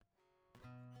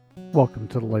Welcome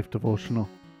to the Life Devotional.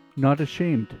 Not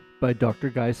Ashamed by Dr.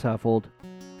 Guy Saffold.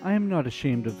 I am not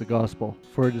ashamed of the gospel,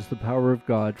 for it is the power of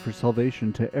God for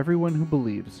salvation to everyone who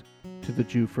believes, to the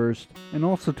Jew first, and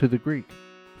also to the Greek.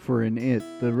 For in it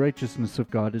the righteousness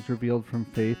of God is revealed from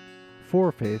faith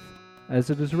for faith, as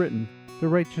it is written, the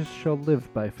righteous shall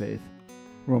live by faith.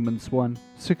 Romans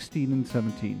 1:16 and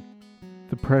 17.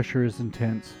 The pressure is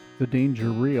intense, the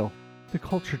danger real. The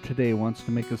culture today wants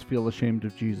to make us feel ashamed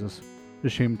of Jesus.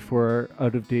 Ashamed for our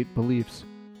out-of-date beliefs,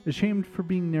 ashamed for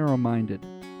being narrow-minded,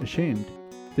 ashamed,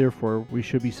 therefore we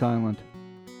should be silent.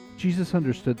 Jesus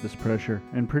understood this pressure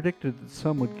and predicted that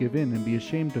some would give in and be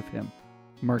ashamed of him.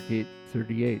 Mark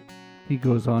 8:38. He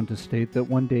goes on to state that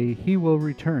one day he will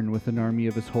return with an army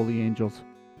of his holy angels.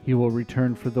 He will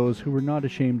return for those who were not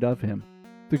ashamed of him.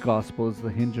 The gospel is the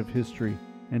hinge of history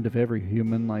and of every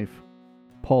human life.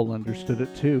 Paul understood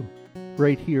it too.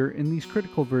 Right here, in these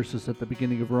critical verses at the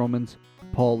beginning of Romans,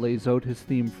 Paul lays out his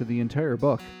theme for the entire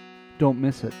book. Don't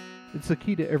miss it. It's the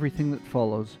key to everything that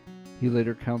follows. He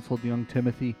later counseled young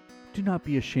Timothy, do not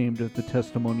be ashamed of the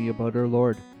testimony about our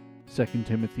Lord. 2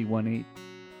 Timothy 1:8.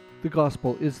 The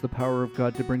gospel is the power of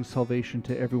God to bring salvation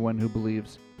to everyone who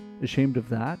believes. Ashamed of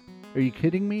that? Are you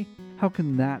kidding me? How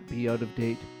can that be out of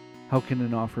date? How can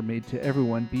an offer made to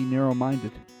everyone be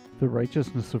narrow-minded? The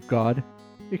righteousness of God?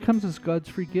 It comes as God's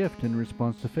free gift in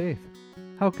response to faith.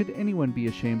 How could anyone be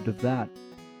ashamed of that?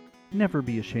 Never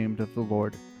be ashamed of the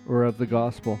Lord, or of the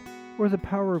gospel, or the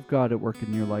power of God at work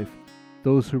in your life.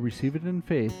 Those who receive it in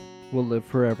faith will live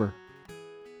forever.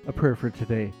 A prayer for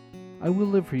today. I will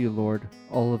live for you, Lord,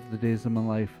 all of the days of my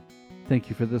life. Thank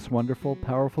you for this wonderful,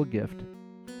 powerful gift.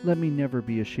 Let me never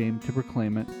be ashamed to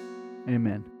proclaim it.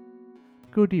 Amen.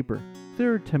 Go deeper.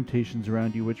 There are temptations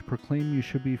around you which proclaim you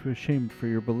should be ashamed for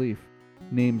your belief.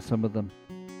 Name some of them.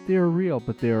 They are real,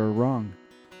 but they are wrong.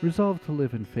 Resolve to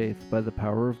live in faith by the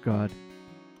power of God.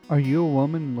 Are you a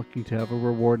woman looking to have a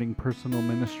rewarding personal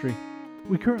ministry?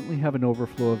 We currently have an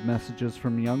overflow of messages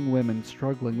from young women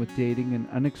struggling with dating and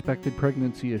unexpected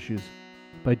pregnancy issues.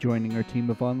 By joining our team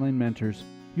of online mentors,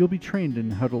 you'll be trained in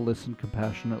how to listen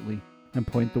compassionately and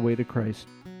point the way to Christ.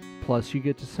 Plus, you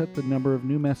get to set the number of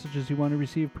new messages you want to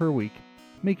receive per week,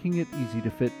 making it easy to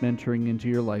fit mentoring into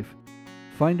your life.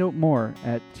 Find out more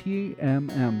at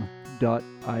tmm.io.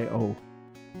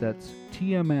 That's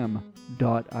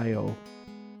tmm.io.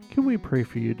 Can we pray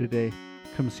for you today?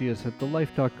 Come see us at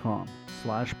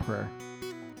thelife.com/prayer.